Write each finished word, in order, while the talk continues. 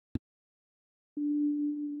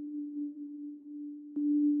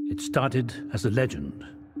It started as a legend,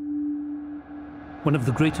 one of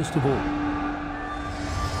the greatest of all.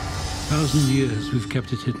 1,000 years we've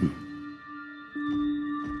kept it hidden.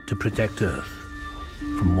 To protect Earth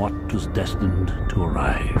from what was destined to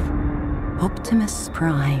arrive. Optimus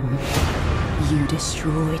Prime, you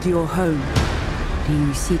destroyed your home. Do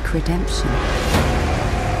you seek redemption?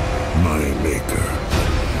 My maker,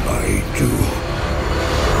 I do.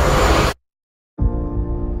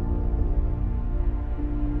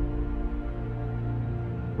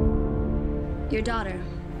 Your daughter,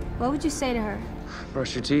 what would you say to her?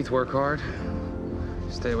 Brush your teeth, work hard.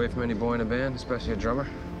 Stay away from any boy in a band, especially a drummer.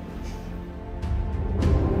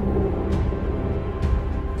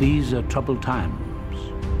 These are troubled times.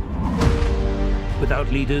 Without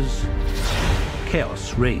leaders,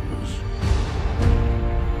 chaos reigns.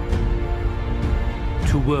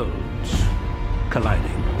 Two worlds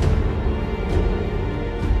colliding.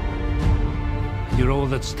 You're all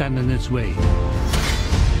that stand in its way.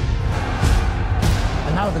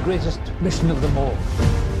 And now the greatest mission of them all,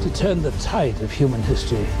 to turn the tide of human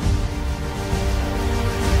history.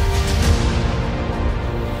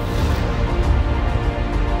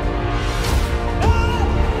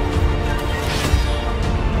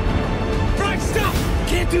 Brian, stop!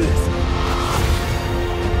 Can't do this!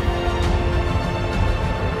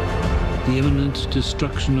 The imminent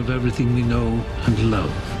destruction of everything we know and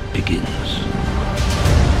love begins.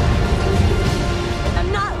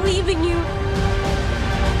 I'm not leaving you.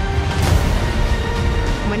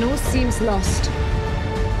 When all seems lost,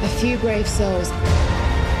 a few brave souls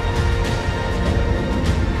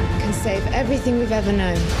can save everything we've ever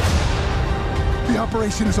known. The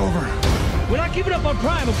operation is over. We're not giving up on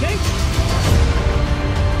Prime, okay?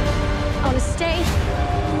 I want to stay,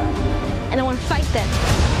 and I want to fight them.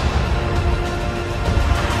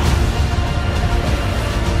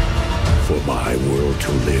 For my world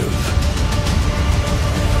to live,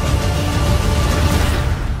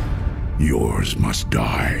 yours must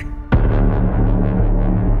die.